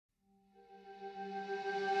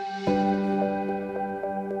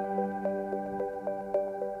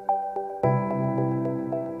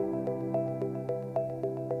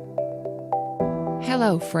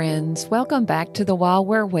Hello, friends. Welcome back to the While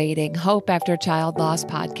We're Waiting, Hope After Child Loss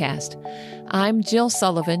podcast. I'm Jill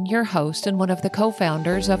Sullivan, your host and one of the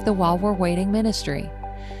co-founders of the While We're Waiting ministry.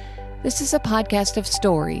 This is a podcast of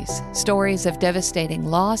stories of devastating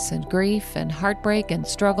loss and grief and heartbreak and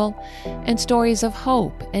struggle, and stories of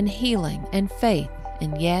hope and healing and faith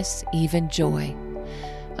and, yes, even joy.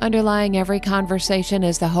 Underlying every conversation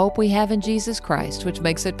is the hope we have in Jesus Christ, which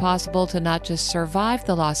makes it possible to not just survive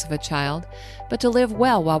the loss of a child, but to live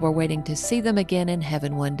well while we're waiting to see them again in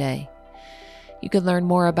heaven one day. You can learn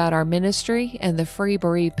more about our ministry and the free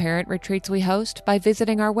bereaved parent retreats we host by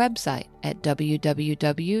visiting our website at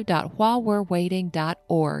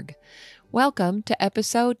www.whilewe'rewaiting.org. Welcome to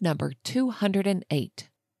episode number 208.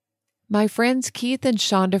 My friends Keith and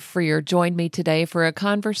Shawnda Freer joined me today for a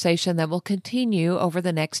conversation that will continue over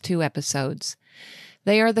the next two episodes.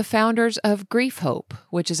 They are the founders of GriefHope,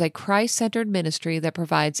 which is a Christ-centered ministry that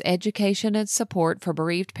provides education and support for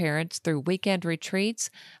bereaved parents through weekend retreats,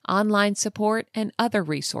 online support, and other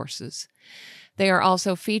resources. They are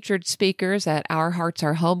also featured speakers at Our Hearts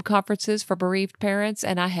Are Home conferences for bereaved parents,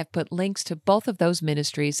 and I have put links to both of those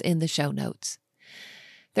ministries in the show notes.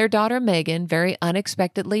 Their daughter Meghan very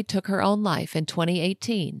unexpectedly took her own life in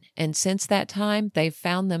 2018, and since that time, they've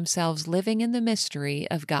found themselves living in the mystery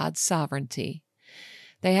of God's sovereignty.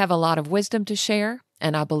 They have a lot of wisdom to share,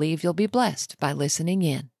 and I believe you'll be blessed by listening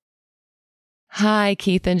in. Hi,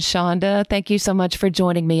 Keith and Shawnda. Thank you so much for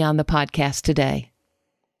joining me on the podcast today.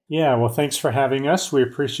 Yeah, well, thanks for having us. We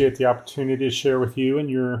appreciate the opportunity to share with you and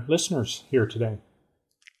your listeners here today.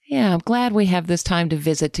 Yeah, I'm glad we have this time to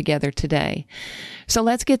visit together today. So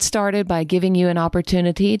let's get started by giving you an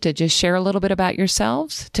opportunity to just share a little bit about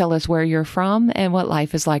yourselves, tell us where you're from, and what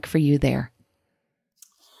life is like for you there.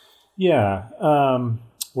 Yeah,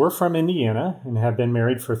 we're from Indiana and have been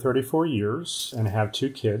married for 34 years and have two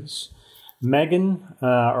kids. Meghan,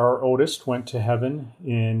 our oldest, went to heaven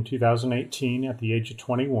in 2018 at the age of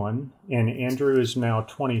 21, and Andrew is now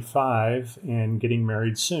 25 and getting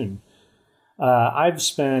married soon. I've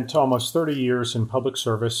spent almost 30 years in public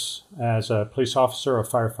service as a police officer, a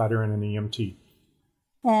firefighter, and an EMT.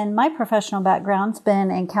 And my professional background's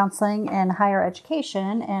been in counseling and higher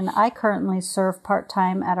education, and I currently serve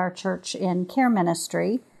part-time at our church in care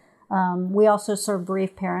ministry. We also serve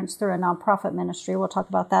bereaved parents through a nonprofit ministry. We'll talk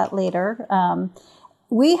about that later.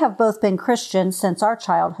 We have both been Christians since our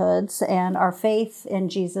childhoods, and our faith in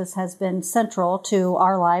Jesus has been central to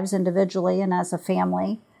our lives individually and as a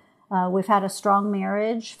family. We've had a strong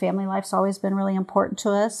marriage. Family life's always been really important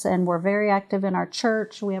to us, and we're very active in our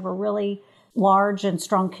church. We have a really large and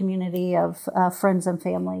strong community of friends and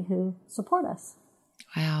family who support us.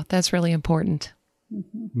 Wow, that's really important.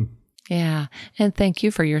 Mm-hmm. Yeah, and thank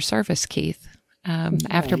you for your service, Keith.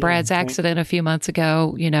 After Brad's accident a few months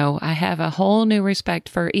ago, I have a whole new respect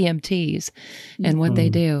for EMTs and what they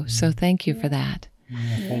do. So thank you for that.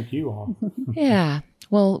 Yeah, thank you all. Yeah.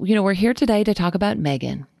 Well, we're here today to talk about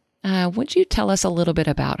Meghan. Would you tell us a little bit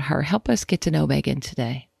about her? Help us get to know Meghan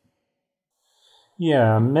today.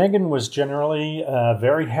 Yeah, Meghan was generally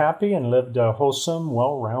very happy and lived a wholesome,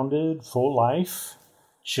 well-rounded, full life.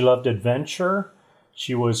 She loved adventure.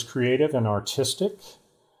 She was creative and artistic.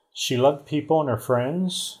 She loved people and her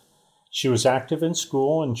friends. She was active in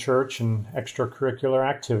school and church and extracurricular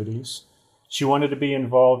activities. She wanted to be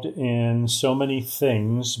involved in so many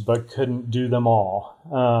things, but couldn't do them all.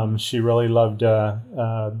 She really loved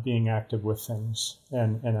being active with things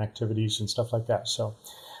and activities and stuff like that. So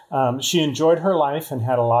she enjoyed her life and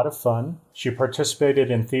had a lot of fun. She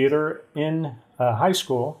participated in theater in high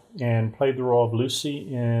school and played the role of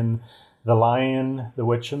Lucy in The Lion, the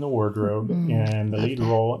Witch, and the Wardrobe, and the lead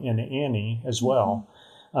role in Annie as well.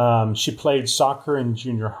 She played soccer in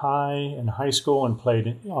junior high and high school and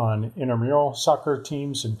played on intramural soccer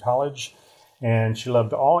teams in college. And she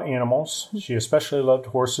loved all animals. She especially loved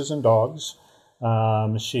horses and dogs.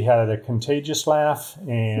 She had a contagious laugh,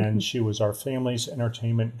 and she was our family's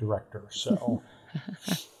entertainment director. So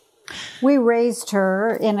we raised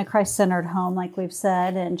her in a Christ-centered home, like we've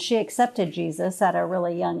said, and she accepted Jesus at a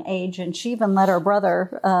really young age, and she even led her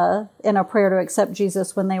brother in a prayer to accept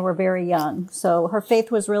Jesus when they were very young. So her faith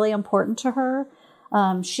was really important to her.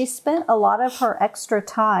 She spent a lot of her extra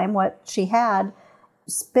time, what she had,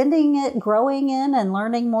 spending it growing in and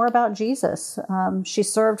learning more about Jesus. She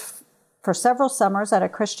served for several summers at a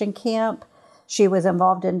Christian camp. She was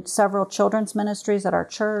involved in several children's ministries at our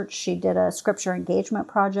church. She did a scripture engagement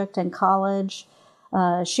project in college.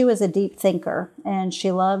 She was a deep thinker, and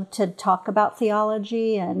she loved to talk about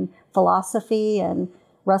theology and philosophy and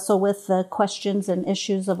wrestle with the questions and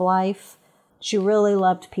issues of life. She really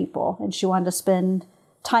loved people, and she wanted to spend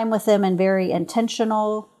time with them in very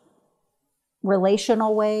intentional,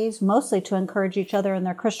 relational ways, mostly to encourage each other in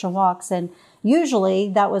their Christian walks. And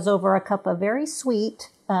usually that was over a cup of very sweet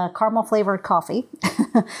caramel-flavored coffee.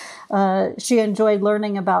 She enjoyed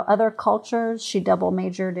learning about other cultures. She double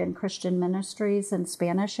majored in Christian ministries and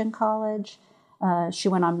Spanish in college. She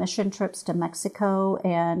went on mission trips to Mexico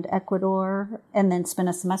and Ecuador, and then spent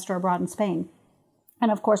a semester abroad in Spain.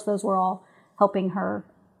 And of course, those were all helping her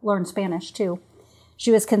learn Spanish too.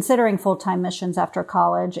 She was considering full-time missions after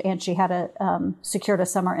college, and she had secured a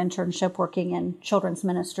summer internship working in children's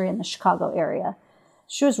ministry in the Chicago area.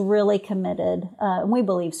 She was really committed, and we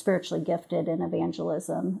believe spiritually gifted in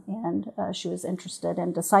evangelism, and she was interested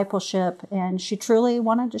in discipleship, and she truly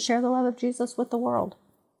wanted to share the love of Jesus with the world.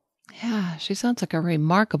 Yeah, she sounds like a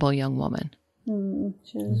remarkable young woman.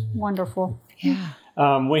 She was wonderful. Yeah.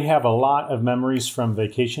 We have a lot of memories from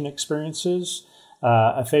vacation experiences.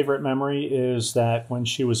 A favorite memory is that when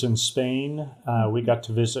she was in Spain, we got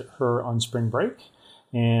to visit her on spring break,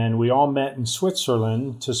 and we all met in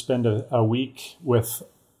Switzerland to spend a week with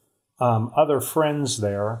other friends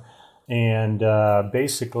there. And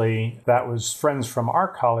basically, that was friends from our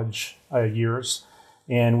college years.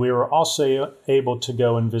 And we were also able to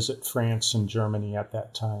go and visit France and Germany at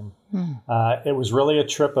that time. It was really a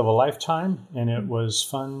trip of a lifetime, and it was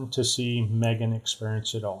fun to see Meghan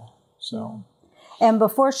experience it all. So. And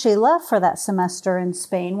before she left for that semester in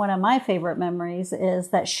Spain, one of my favorite memories is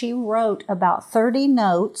that she wrote about 30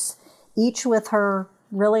 notes, each with her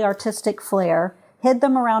really artistic flair, hid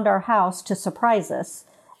them around our house to surprise us.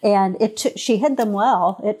 And she hid them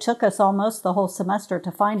well. It took us almost the whole semester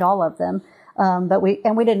to find all of them. But we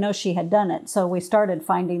didn't know she had done it. So we started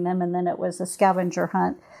finding them, and then it was a scavenger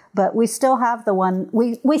hunt. But we still have the one,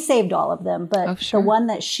 we saved all of them, but the one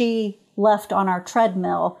that she left on our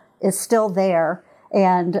treadmill is still there.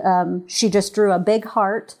 And she just drew a big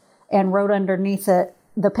heart and wrote underneath it,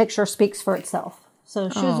 "The picture speaks for itself." So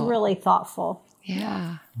she was really thoughtful.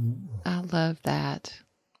 Yeah. I love that.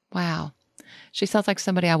 Wow. She sounds like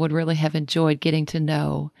somebody I would really have enjoyed getting to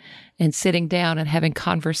know and sitting down and having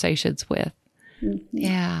conversations with.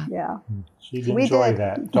 Yeah. Yeah. She'd enjoy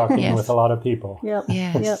that, talking with a lot of people. Yep.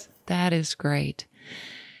 Yes. That is great.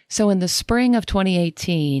 So in the spring of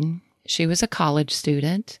 2018, she was a college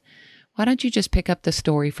student. Why don't you just pick up the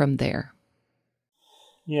story from there?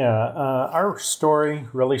 Yeah, our story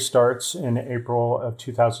really starts in April of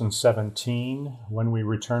 2017 when we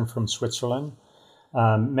returned from Switzerland.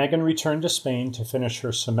 Meghan returned to Spain to finish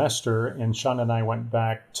her semester, and Shawnda and I went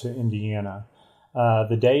back to Indiana.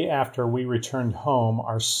 The day after we returned home,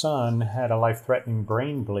 our son had a life-threatening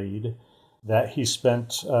brain bleed that he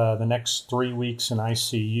spent the next 3 weeks in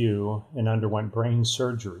ICU and underwent brain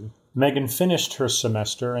surgery. Meghan finished her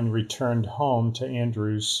semester and returned home to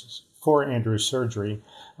Andrew's surgery.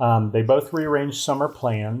 They both rearranged summer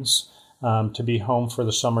plans to be home for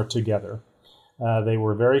the summer together. They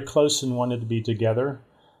were very close and wanted to be together.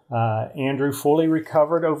 Andrew fully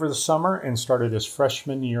recovered over the summer and started his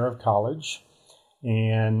freshman year of college.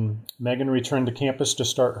 And Meghan returned to campus to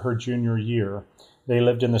start her junior year. They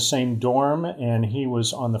lived in the same dorm, and he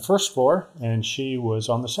was on the first floor, and she was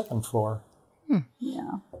on the second floor.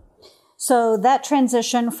 Yeah. So that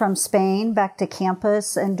transition from Spain back to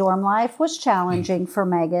campus and dorm life was challenging for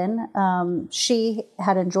Meghan. She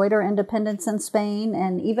had enjoyed her independence in Spain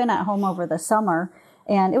and even at home over the summer.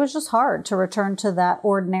 And it was just hard to return to that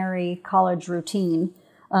ordinary college routine.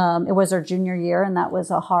 It was her junior year, and that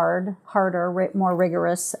was a harder, more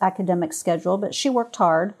rigorous academic schedule, but she worked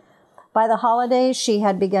hard. By the holidays, she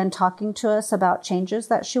had begun talking to us about changes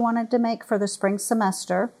that she wanted to make for the spring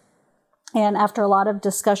semester. And after a lot of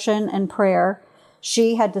discussion and prayer,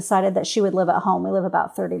 she had decided that she would live at home. We live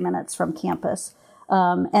about 30 minutes from campus.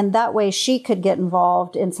 And that way she could get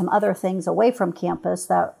involved in some other things away from campus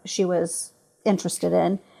that she was interested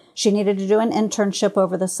in. She needed to do an internship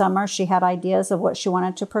over the summer. She had ideas of what she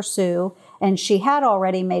wanted to pursue. And she had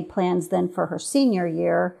already made plans then for her senior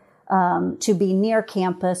year to be near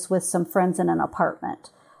campus with some friends in an apartment.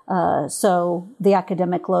 So the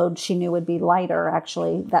academic load she knew would be lighter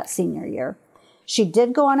actually that senior year. She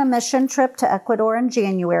did go on a mission trip to Ecuador in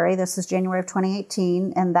January. This is January of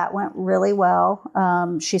 2018, and that went really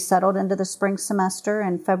well. She settled into the spring semester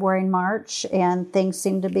in February and March, and things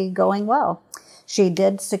seemed to be going well. She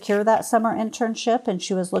did secure that summer internship, and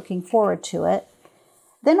she was looking forward to it.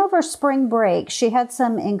 Then over spring break, she had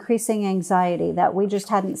some increasing anxiety that we just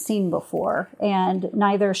hadn't seen before, and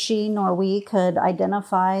neither she nor we could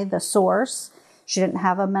identify the source. She didn't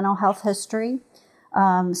have a mental health history.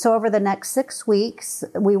 So over the next 6 weeks,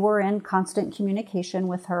 we were in constant communication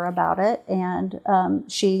with her about it, and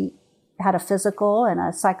she had a physical and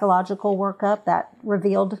a psychological workup that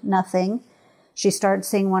revealed nothing. She started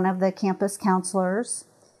seeing one of the campus counselors,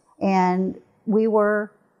 and we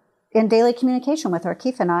were in daily communication with her,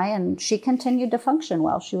 Keith and I, and she continued to function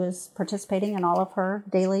well. She was participating in all of her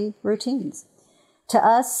daily routines. To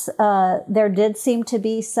us, there did seem to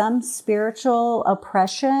be some spiritual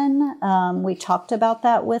oppression. We talked about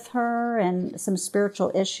that with her and some spiritual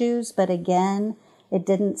issues, but again, it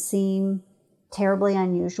didn't seem terribly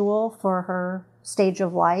unusual for her stage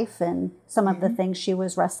of life and some of the things she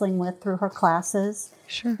was wrestling with through her classes.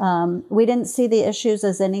 Sure. We didn't see the issues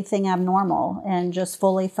as anything abnormal and just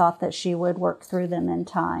fully thought that she would work through them in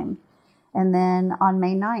time. And then on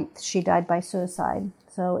May 9th, she died by suicide.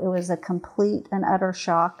 So it was a complete and utter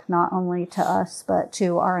shock, not only to us, but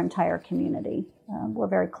to our entire community. We're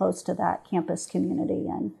very close to that campus community,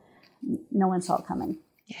 and no one saw it coming.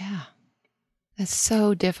 Yeah. That's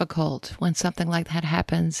so difficult when something like that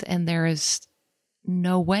happens and there is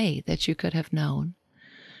no way that you could have known.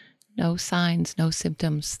 No signs, no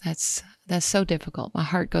symptoms. That's so difficult. My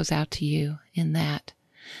heart goes out to you in that.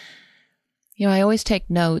 You know, I always take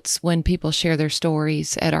notes when people share their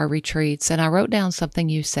stories at our retreats, and I wrote down something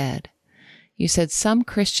you said. You said, some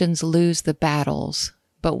Christians lose the battles,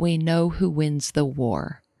 but we know who wins the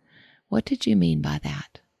war. What did you mean by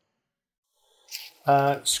that?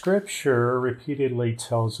 Scripture repeatedly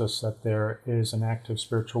tells us that there is an active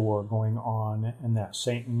spiritual war going on and that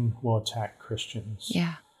Satan will attack Christians.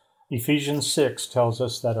 Yeah. Ephesians 6 tells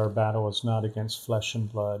us that our battle is not against flesh and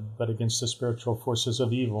blood, but against the spiritual forces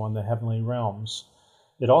of evil in the heavenly realms.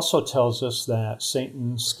 It also tells us that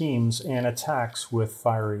Satan schemes and attacks with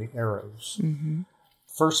fiery arrows.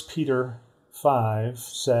 1 Peter 5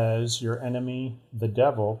 says, your enemy, the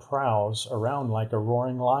devil, prowls around like a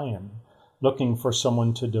roaring lion, looking for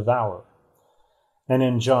someone to devour. And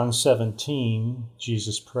in John 17,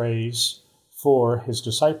 Jesus prays for his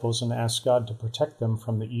disciples and asks God to protect them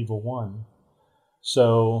from the evil one.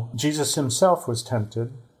 So Jesus himself was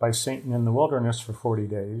tempted by Satan in the wilderness for 40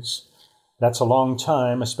 days. That's a long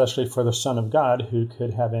time, especially for the Son of God, who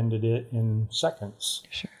could have ended it in seconds.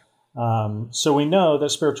 Sure. So we know that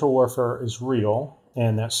spiritual warfare is real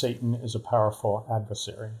and that Satan is a powerful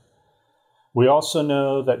adversary. We also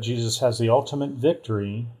know that Jesus has the ultimate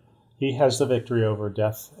victory. He has the victory over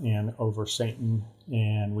death and over Satan,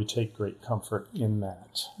 and we take great comfort in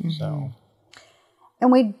that. So,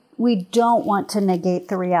 and we don't want to negate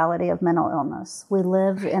the reality of mental illness. We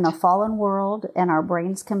live in a fallen world, and our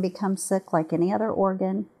brains can become sick like any other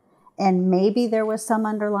organ. And maybe there was some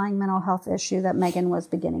underlying mental health issue that Meghan was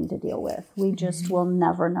beginning to deal with. We just will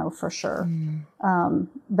never know for sure.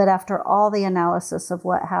 But after all the analysis of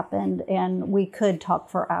what happened, and we could talk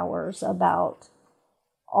for hours about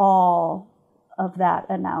all of that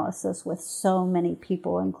analysis with so many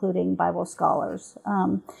people, including Bible scholars,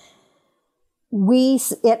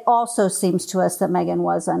 it also seems to us that Meghan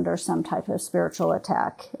was under some type of spiritual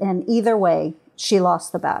attack. And either way, she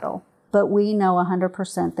lost the battle. But we know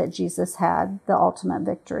 100% that Jesus had the ultimate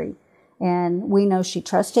victory. And we know she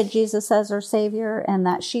trusted Jesus as her Savior and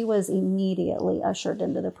that she was immediately ushered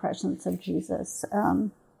into the presence of Jesus.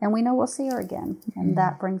 And we know we'll see her again. And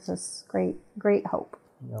that brings us great, great hope.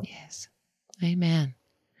 Yep. Yes. Amen.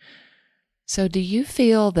 So do you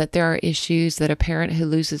feel that there are issues that a parent who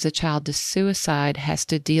loses a child to suicide has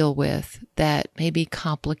to deal with that maybe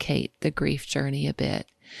complicate the grief journey a bit?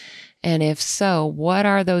 And if so, what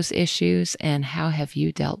are those issues and how have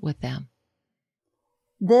you dealt with them?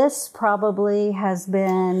 This probably has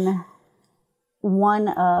been one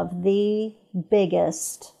of the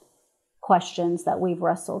biggest questions that we've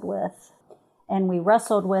wrestled with. And we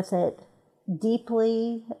wrestled with it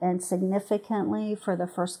deeply and significantly for the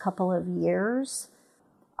first couple of years.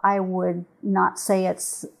 I would not say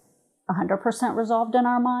it's 100% resolved in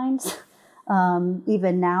our minds.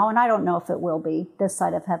 Even now, and I don't know if it will be this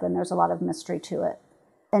side of heaven. There's a lot of mystery to it.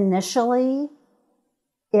 Initially,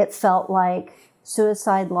 it felt like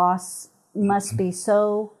suicide loss must be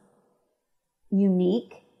so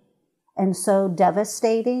unique and so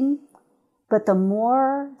devastating. But the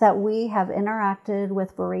more that we have interacted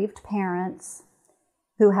with bereaved parents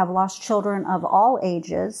who have lost children of all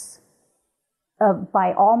ages,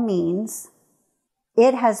 by all means,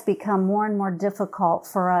 it has become more and more difficult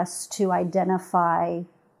for us to identify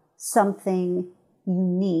something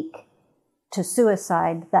unique to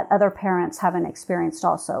suicide that other parents haven't experienced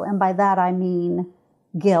also. And by that I mean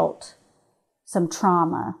guilt, some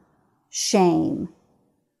trauma, shame,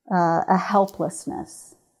 a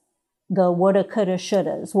helplessness, the woulda, coulda,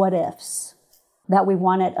 shouldas, what ifs, that we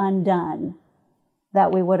want it undone,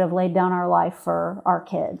 that we would have laid down our life for our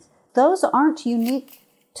kids. Those aren't unique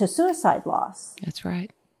to suicide loss. That's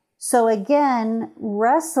right. So again,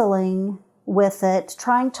 wrestling with it,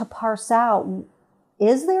 trying to parse out,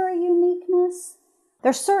 is there a uniqueness?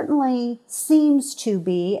 There certainly seems to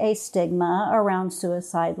be a stigma around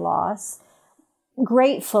suicide loss.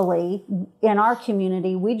 Gratefully, in our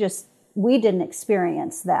community, we didn't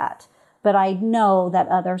experience that. But I know that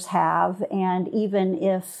others have, and even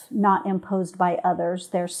if not imposed by others,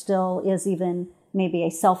 there still is even maybe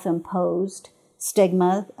a self-imposed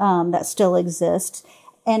stigma that still exists.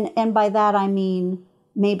 And by that I mean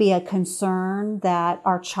maybe a concern that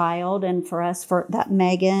our child, and for us, for that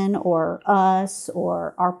Meghan or us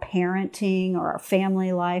or our parenting or our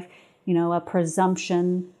family life, a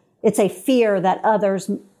presumption. It's a fear that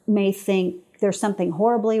others may think there's something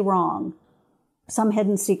horribly wrong, some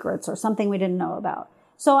hidden secrets or something we didn't know about.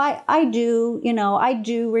 So I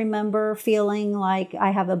do remember feeling like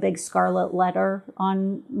I have a big scarlet letter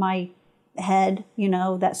on my head,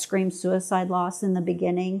 that screamed suicide loss in the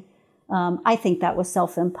beginning. I think that was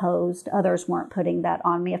self-imposed. Others weren't putting that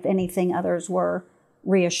on me. If anything, others were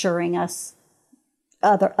reassuring us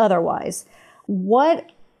otherwise.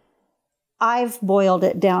 What I've boiled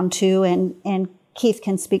it down to, and Keith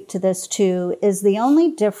can speak to this too, is the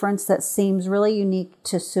only difference that seems really unique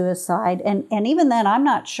to suicide. And even then, I'm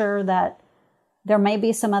not sure that there may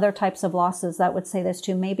be some other types of losses that would say this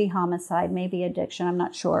too, maybe homicide, maybe addiction, I'm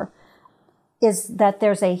not sure, is that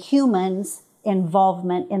there's a human's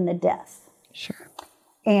involvement in the death. Sure.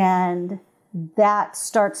 And that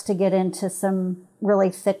starts to get into some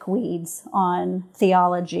really thick weeds on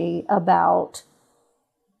theology about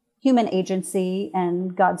human agency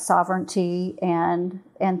and God's sovereignty and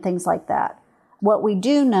things like that. What we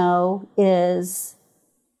do know is,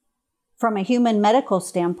 from a human medical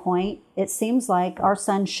standpoint, it seems like our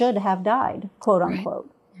son should have died, quote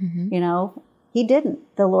unquote. Right. Mm-hmm. He didn't.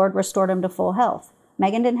 The Lord restored him to full health.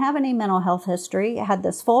 Meghan didn't have any mental health history, had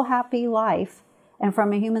this full, happy life. And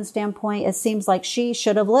from a human standpoint, it seems like she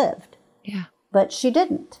should have lived. Yeah. But she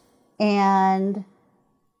didn't. And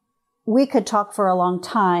we could talk for a long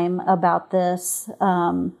time about this.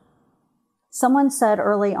 Someone said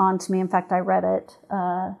early on to me, in fact, I read it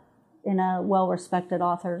in a well-respected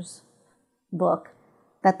author's book,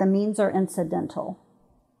 that the means are incidental.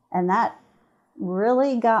 And that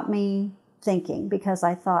really got me thinking, because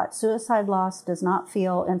I thought suicide loss does not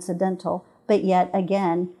feel incidental, but yet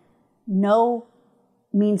again, no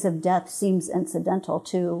means of death seems incidental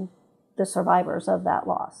to the survivors of that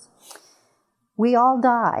loss. We all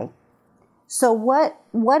die. So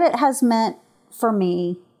what it has meant for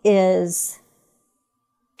me is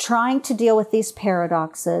trying to deal with these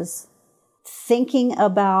paradoxes, thinking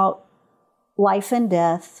about life and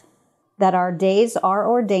death, that our days are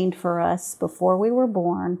ordained for us before we were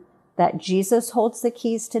born, that Jesus holds the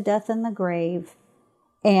keys to death and the grave,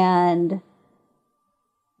 and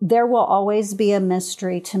there will always be a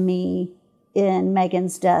mystery to me in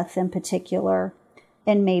Meghan's death in particular,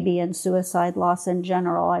 and maybe in suicide loss in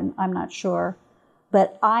general. I'm not sure.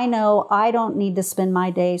 But I know I don't need to spend my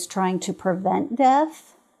days trying to prevent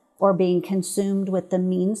death or being consumed with the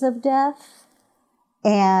means of death.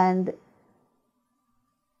 And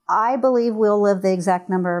I believe we'll live the exact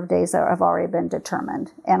number of days that have already been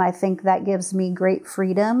determined. And I think that gives me great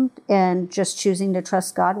freedom in just choosing to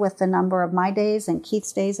trust God with the number of my days and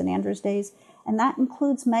Keith's days and Andrew's days. And that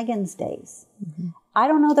includes Meghan's days. Mm-hmm. I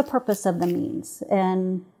don't know the purpose of the means.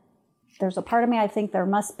 And there's a part of me I think there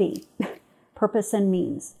must be purpose and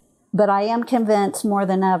means. But I am convinced more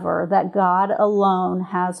than ever that God alone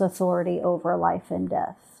has authority over life and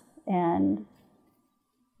death. And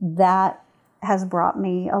that has brought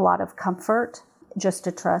me a lot of comfort, just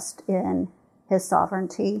to trust in his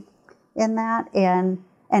sovereignty in that. And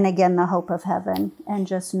again, the hope of heaven, and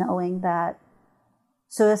just knowing that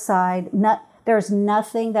suicide, there's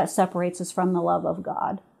nothing that separates us from the love of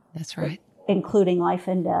God. That's right. Including life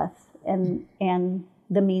and death and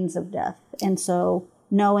the means of death. And so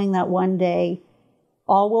knowing that one day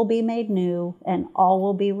all will be made new and all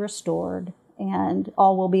will be restored and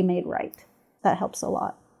all will be made right. That helps a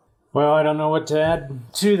lot. Well, I don't know what to add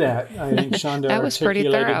to that. I think Shawnda that was pretty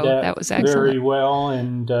thorough. That was excellent. Very well,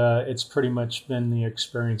 and it's pretty much been the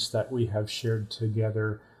experience that we have shared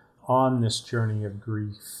together on this journey of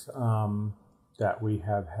grief that we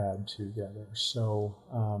have had together. So,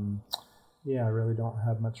 I really don't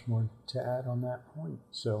have much more to add on that point.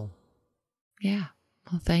 So, yeah.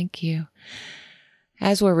 Well, thank you.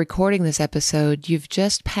 As we're recording this episode, you've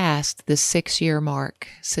just passed the 6-year mark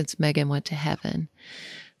since Meghan went to heaven.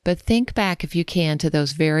 But think back, if you can, to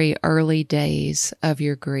those very early days of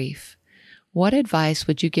your grief. what advice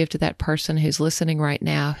would you give to that person who's listening right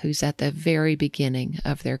now, who's at the very beginning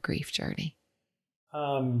of their grief journey?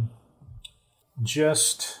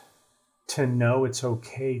 Just to know it's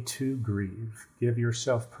okay to grieve. Give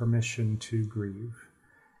yourself permission to grieve.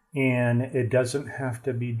 And it doesn't have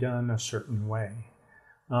to be done a certain way.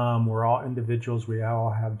 We're all individuals. We all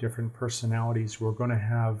have different personalities. We're going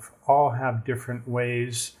to all have different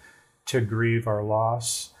ways to grieve our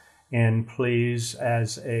loss. And please,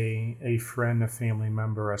 as a friend, a family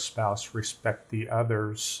member, a spouse, respect the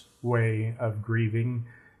other's way of grieving.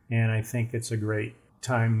 And I think it's a great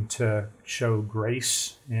time to show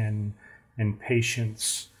grace and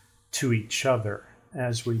patience to each other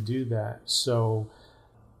as we do that. So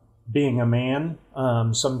being a man,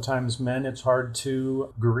 sometimes men, it's hard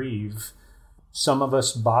to grieve. Some of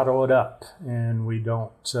us bottle it up and we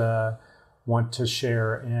don't want to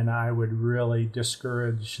share, and I would really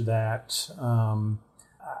discourage that.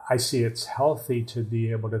 I see it's healthy to be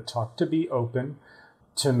able to talk, to be open,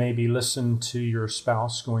 to maybe listen to your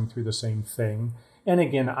spouse going through the same thing. And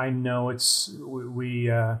again, I know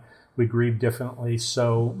we grieve differently,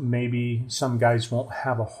 so maybe some guys won't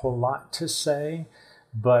have a whole lot to say,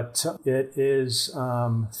 but it is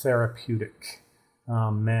therapeutic,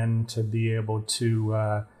 men, to be able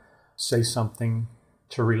to say something,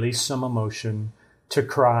 to release some emotion, to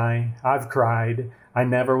cry. I've cried. I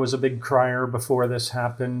never was a big crier before this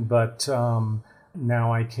happened, but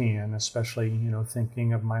now I can, especially,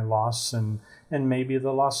 thinking of my loss and maybe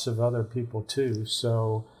the loss of other people too.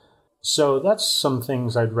 So that's some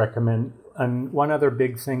things I'd recommend. And one other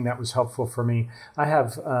big thing that was helpful for me, I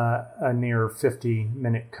have a near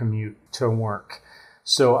 50-minute commute to work.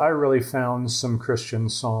 So I really found some Christian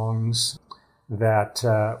songs that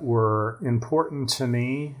were important to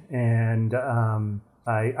me, and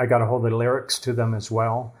I got a hold of the lyrics to them as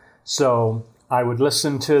well. So I would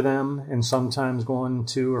listen to them, and sometimes going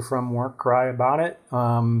to or from work cry about it,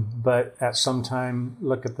 but at some time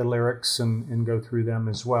look at the lyrics and go through them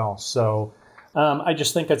as well. So I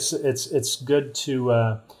just think it's good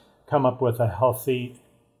to come up with a healthy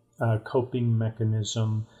coping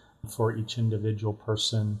mechanism for each individual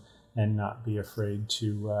person and not be afraid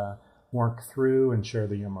to work through and share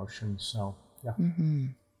the emotions. So, yeah. Mm-hmm.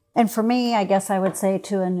 And for me, I guess I would say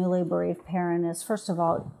to a newly bereaved parent is, first of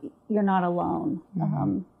all, you're not alone.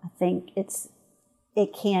 Mm-hmm. I think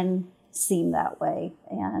it can seem that way.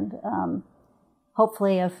 And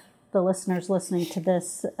hopefully if the listeners listening to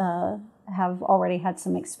this have already had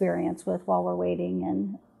some experience with While We're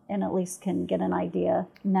Waiting and at least can get an idea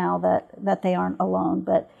now that they aren't alone.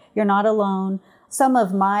 But you're not alone. Some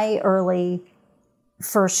of my early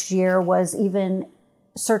first year was even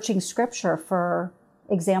searching scripture for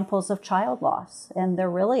examples of child loss. And there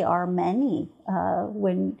really are many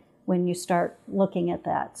when you start looking at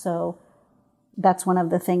that. So that's one of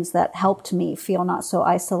the things that helped me feel not so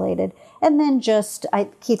isolated. And then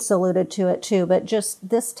Keith's alluded to it too, but just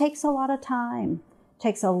this takes a lot of time.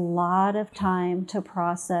 Takes a lot of time to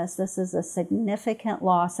process. This is a significant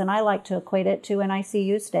loss. And I like to equate it to an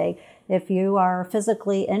ICU stay. If you are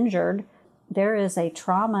physically injured, there is a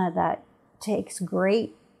trauma that takes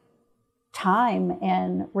great time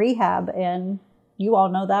and rehab, and you all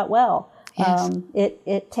know that well. Yes.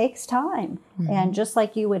 It takes time. Mm-hmm. And just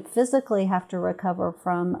like you would physically have to recover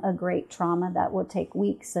from a great trauma, that would take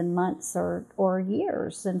weeks and months or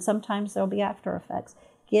years, and sometimes there'll be after effects.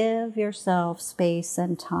 Give yourself space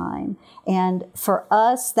and time. And for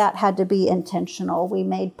us, that had to be intentional. We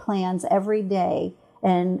made plans every day,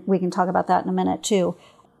 and we can talk about that in a minute too,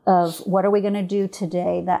 of what are we going to do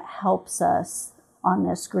today that helps us on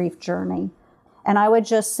this grief journey. And I would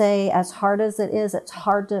just say, as hard as it is, it's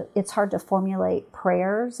hard to formulate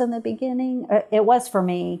prayers in the beginning. It was for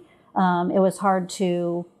me. It was hard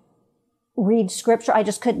to read scripture. I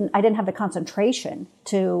didn't have the concentration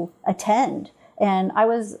to attend. And I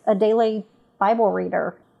was a daily Bible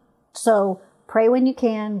reader. So pray when you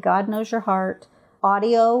can. God knows your heart.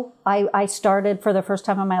 Audio, I started for the first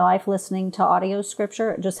time in my life listening to audio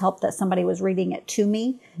scripture. It just helped that somebody was reading it to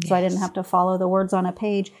me. Yes. So I didn't have to follow the words on a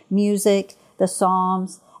page. Music, the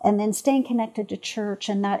Psalms, and then staying connected to church.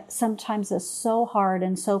 And that sometimes is so hard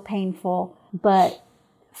and so painful, but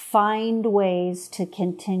find ways to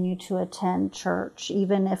continue to attend church,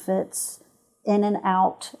 even if it's in and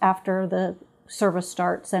out after the service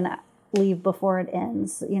starts and leave before it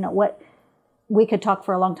ends. We could talk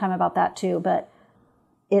for a long time about that too, but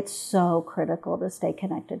it's so critical to stay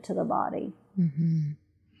connected to the body. Mm-hmm.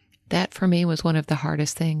 That for me was one of the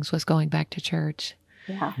hardest things, was going back to church.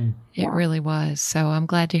 Yeah. It really was. So I'm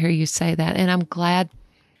glad to hear you say that. And I'm glad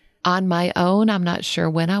On my own, I'm not sure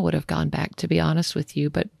when I would have gone back, to be honest with you,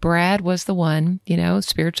 but Brad was the one,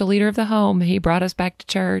 spiritual leader of the home. He brought us back to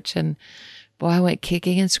church, and boy, I went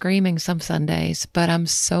kicking and screaming some Sundays, but I'm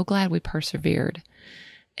so glad we persevered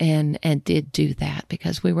and did do that,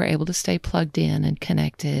 because we were able to stay plugged in and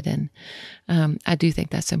connected. And I do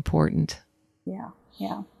think that's important. Yeah.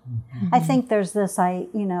 Yeah. Mm-hmm. I think there's this, I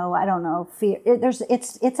don't know, fear.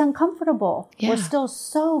 It's uncomfortable. Yeah. We're still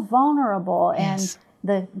so vulnerable. Yes.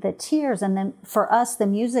 And the tears, and then for us, the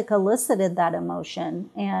music elicited that emotion.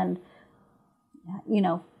 And,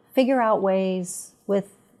 figure out ways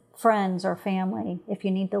with friends or family. If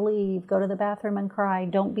you need to leave, go to the bathroom and cry.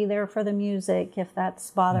 Don't be there for the music if that's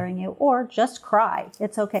bothering you, or just cry.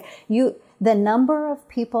 It's okay. The number of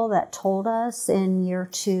people that told us in year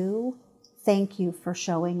 2, thank you for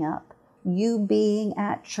showing up. You being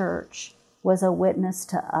at church was a witness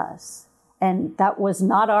to us. And that was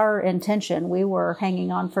not our intention. We were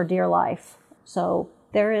hanging on for dear life. So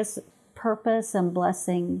there is purpose and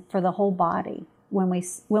blessing for the whole body when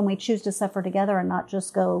we choose to suffer together and not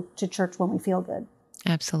just go to church when we feel good.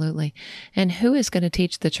 Absolutely. And who is going to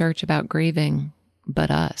teach the church about grieving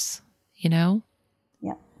but us,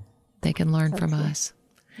 Yeah. They can learn from us.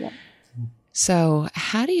 Yeah. So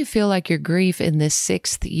how do you feel like your grief in this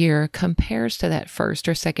 6th year compares to that first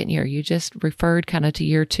or second year? You just referred kind of to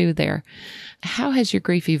year 2 there. How has your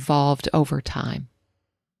grief evolved over time?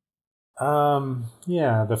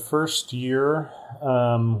 The first year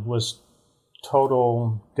was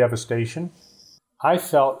total devastation. I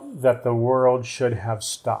felt that the world should have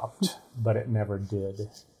stopped, but it never did.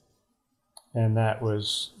 And that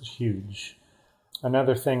was huge.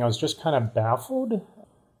 Another thing, I was just kind of baffled,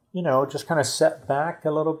 just kind of set back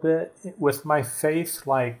a little bit with my faith.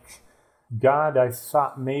 Like, God, I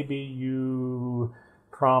thought maybe you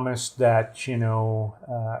promised that,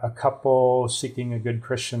 a couple seeking a good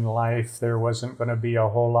Christian life, there wasn't going to be a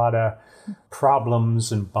whole lot of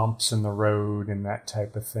problems and bumps in the road and that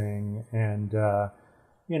type of thing. And,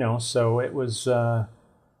 so it was,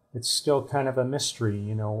 it's still kind of a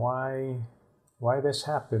mystery, why this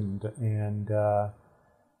happened. And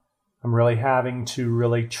I'm really having to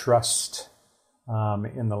really trust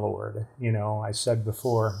in the Lord. I said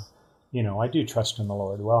before, I do trust in the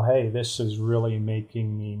Lord. Well, hey, this is really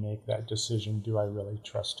making me make that decision. Do I really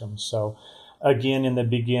trust him? So again, in the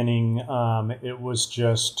beginning, it was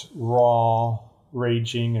just raw,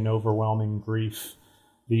 raging, and overwhelming grief.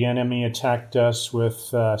 The enemy attacked us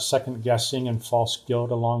with second guessing and false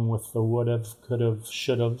guilt, along with the would have, could have,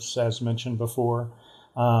 should have, as mentioned before.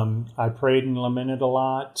 I prayed and lamented a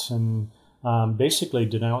lot, and basically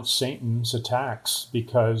denounced Satan's attacks,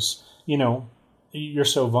 because, you're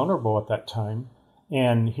so vulnerable at that time,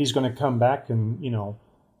 and he's going to come back and,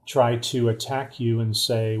 try to attack you and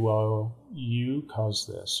say, well, you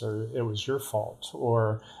caused this, or it was your fault,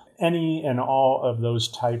 or any and all of those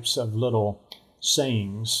types of little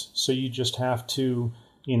sayings. So you just have to,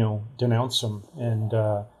 denounce them and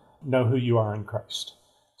know who you are in Christ.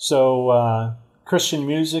 So Christian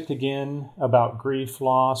music, again, about grief,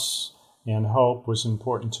 loss, and hope was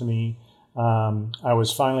important to me. I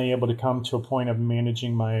was finally able to come to a point of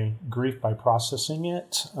managing my grief by processing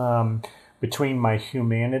it between my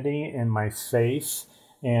humanity and my faith,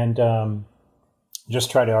 and just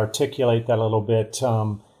try to articulate that a little bit.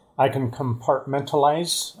 I can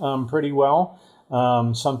compartmentalize pretty well.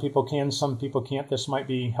 Some people can, some people can't. This might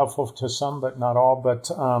be helpful to some, but not all. But,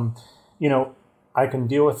 I can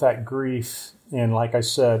deal with that grief. And like I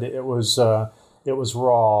said, it was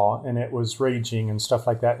raw and it was raging and stuff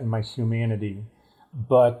like that in my humanity.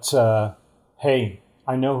 But, hey,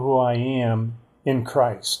 I know who I am in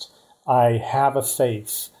Christ. I have a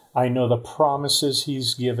faith. I know the promises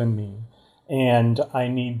he's given me. And I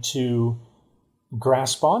need to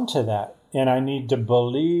grasp onto that. And I need to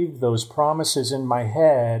believe those promises in my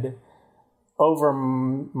head over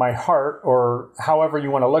my heart, or however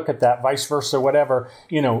you want to look at that, vice versa, whatever.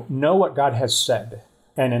 Know what God has said,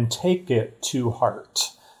 and then take it to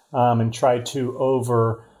heart, and try to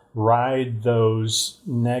override those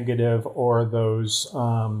negative or those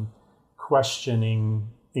questioning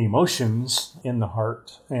emotions in the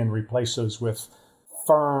heart, and replace those with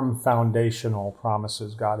firm foundational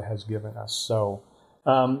promises God has given us. So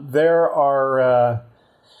there are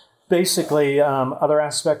basically other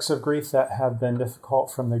aspects of grief that have been difficult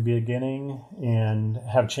from the beginning and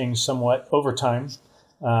have changed somewhat over time,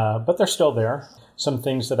 but they're still there. Some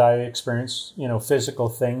things that I experience, physical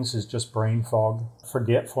things, is just brain fog,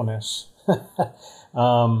 forgetfulness,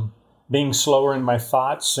 being slower in my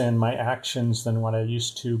thoughts and my actions than what I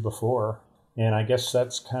used to before. And I guess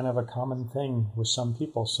that's kind of a common thing with some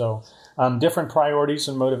people. So different priorities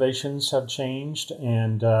and motivations have changed,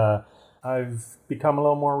 and I've become a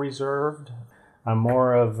little more reserved. I'm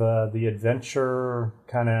more of the adventure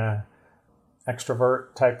kind of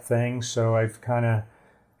extrovert type thing. So I've kind of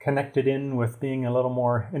connected in with being a little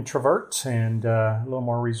more introvert and a little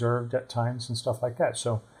more reserved at times and stuff like that.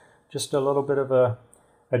 So just a little bit of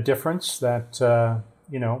a difference that,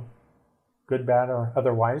 good, bad, or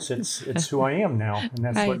otherwise, it's who I am now, and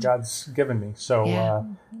that's right. what God's given me. So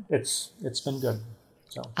it's been good.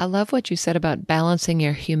 So I love what you said about balancing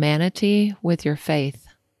your humanity with your faith,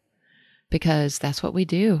 because that's what we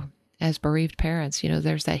do as bereaved parents.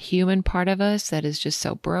 There's that human part of us that is just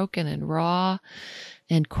so broken and raw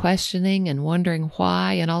and questioning and wondering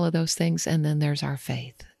why and all of those things. And then there's our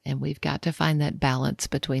faith, and we've got to find that balance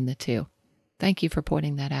between the two. Thank you for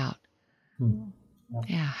pointing that out.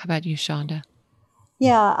 Yeah. How about you, Shawnda?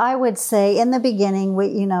 Yeah, I would say in the beginning,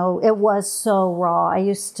 it was so raw. I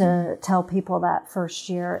used to tell people that first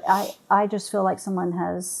year, I just feel like someone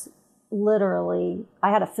has literally,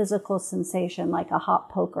 I had a physical sensation like a hot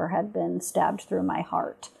poker had been stabbed through my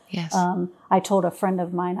heart. Yes. I told a friend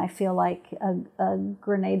of mine, I feel like a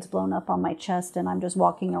grenade's blown up on my chest and I'm just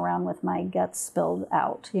walking around with my guts spilled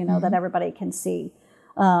out, that everybody can see.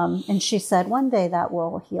 And she said, one day that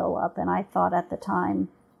will heal up. And I thought at the time,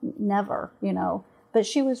 never, but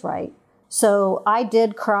she was right. So I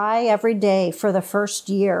did cry every day for the first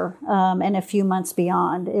year, and a few months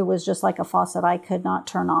beyond. It was just like a faucet I could not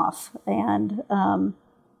turn off. And,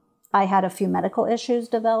 I had a few medical issues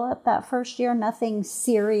develop that first year, nothing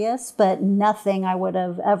serious, but nothing I would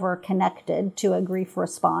have ever connected to a grief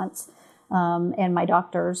response. And my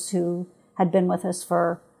doctors, who had been with us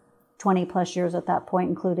for 20 plus years at that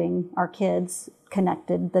point, including our kids,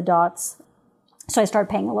 connected the dots. So I started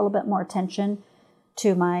paying a little bit more attention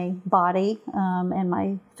to my body and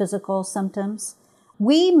my physical symptoms.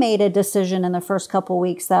 We made a decision in the first couple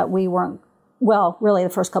weeks that we weren't, really the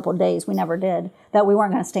first couple of days, we never did, that we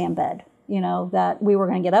weren't going to stay in bed, that we were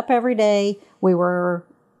going to get up every day. We were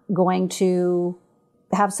going to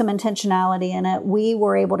have some intentionality in it. We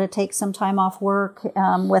were able to take some time off work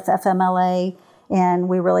with FMLA, and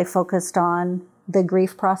we really focused on the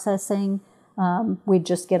grief processing. We'd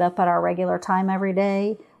just get up at our regular time every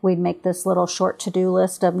day. We'd make this little short to-do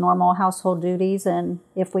list of normal household duties, and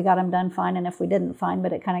if we got them done, fine, and if we didn't, fine,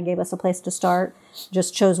 but it kind of gave us a place to start.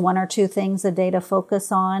 Just chose one or two things a day to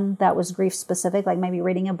focus on that was grief-specific, like maybe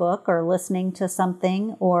reading a book or listening to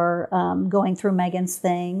something or going through Meghan's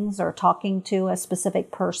things or talking to a specific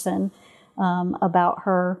person about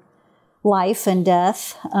her life and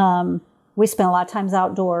death. We spent a lot of times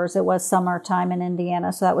outdoors. It was summertime in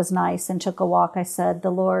Indiana, so that was nice, and took a walk. I said, the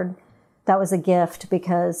Lord, that was a gift,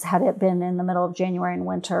 because had it been in the middle of January and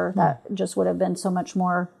winter, that just would have been so much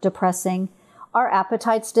more depressing. Our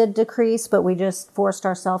appetites did decrease, but we just forced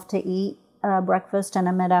ourselves to eat breakfast and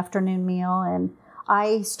a mid-afternoon meal. And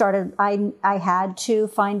I had to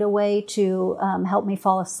find a way to help me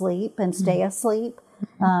fall asleep and stay asleep.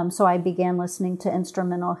 So I began listening to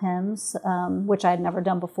instrumental hymns, which I had never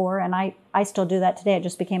done before. And I still do that today. It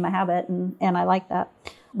just became a habit, and I like that.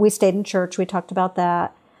 We stayed in church. We talked about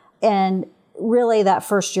that. And really that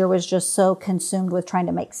first year was just so consumed with trying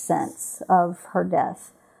to make sense of her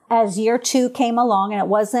death. As year 2 came along, and it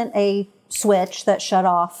wasn't a switch that shut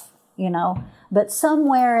off, but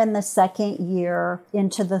somewhere in the second year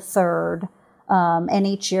into the third, and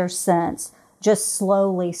each year since, just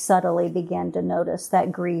slowly, subtly began to notice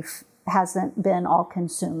that grief hasn't been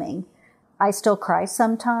all-consuming. I still cry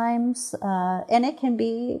sometimes, and it can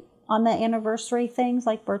be on the anniversary things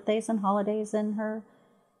like birthdays and holidays and her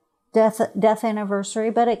death anniversary,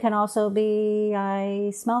 but it can also be I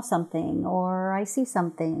smell something or I see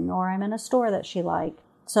something or I'm in a store that she liked.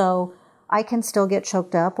 So I can still get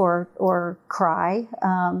choked up or cry,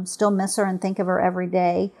 still miss her and think of her every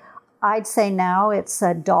day. I'd say now it's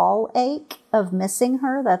a dull ache of missing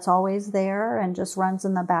her that's always there and just runs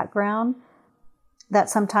in the background, that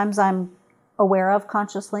sometimes I'm aware of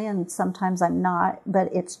consciously and sometimes I'm not, but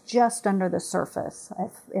it's just under the surface.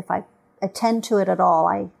 If I attend to it at all,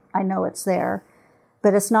 I know it's there,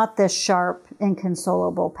 but it's not this sharp,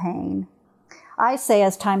 inconsolable pain. I say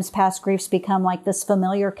as times pass, grief's become like this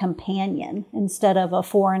familiar companion instead of a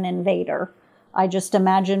foreign invader. I just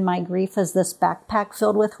imagine my grief as this backpack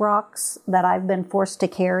filled with rocks that I've been forced to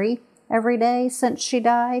carry every day since she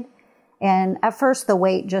died. And at first the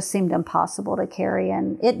weight just seemed impossible to carry,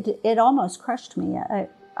 and it almost crushed me.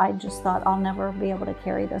 I just thought I'll never be able to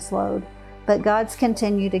carry this load. But God's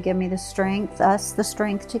continued to give me the strength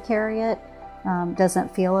to carry it.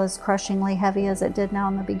 Doesn't feel as crushingly heavy as it did now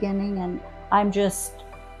in the beginning. And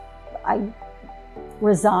I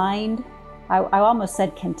resigned. I almost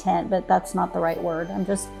said content, but that's not the right word.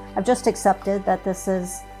 I've just accepted that this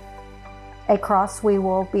is a cross we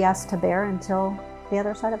will be asked to bear until the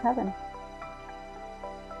other side of heaven.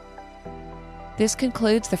 This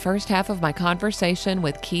concludes the first half of my conversation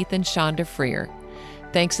with Keith and Shawnda Freer.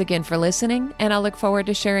 Thanks again for listening, and I look forward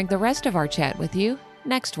to sharing the rest of our chat with you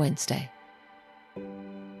next Wednesday.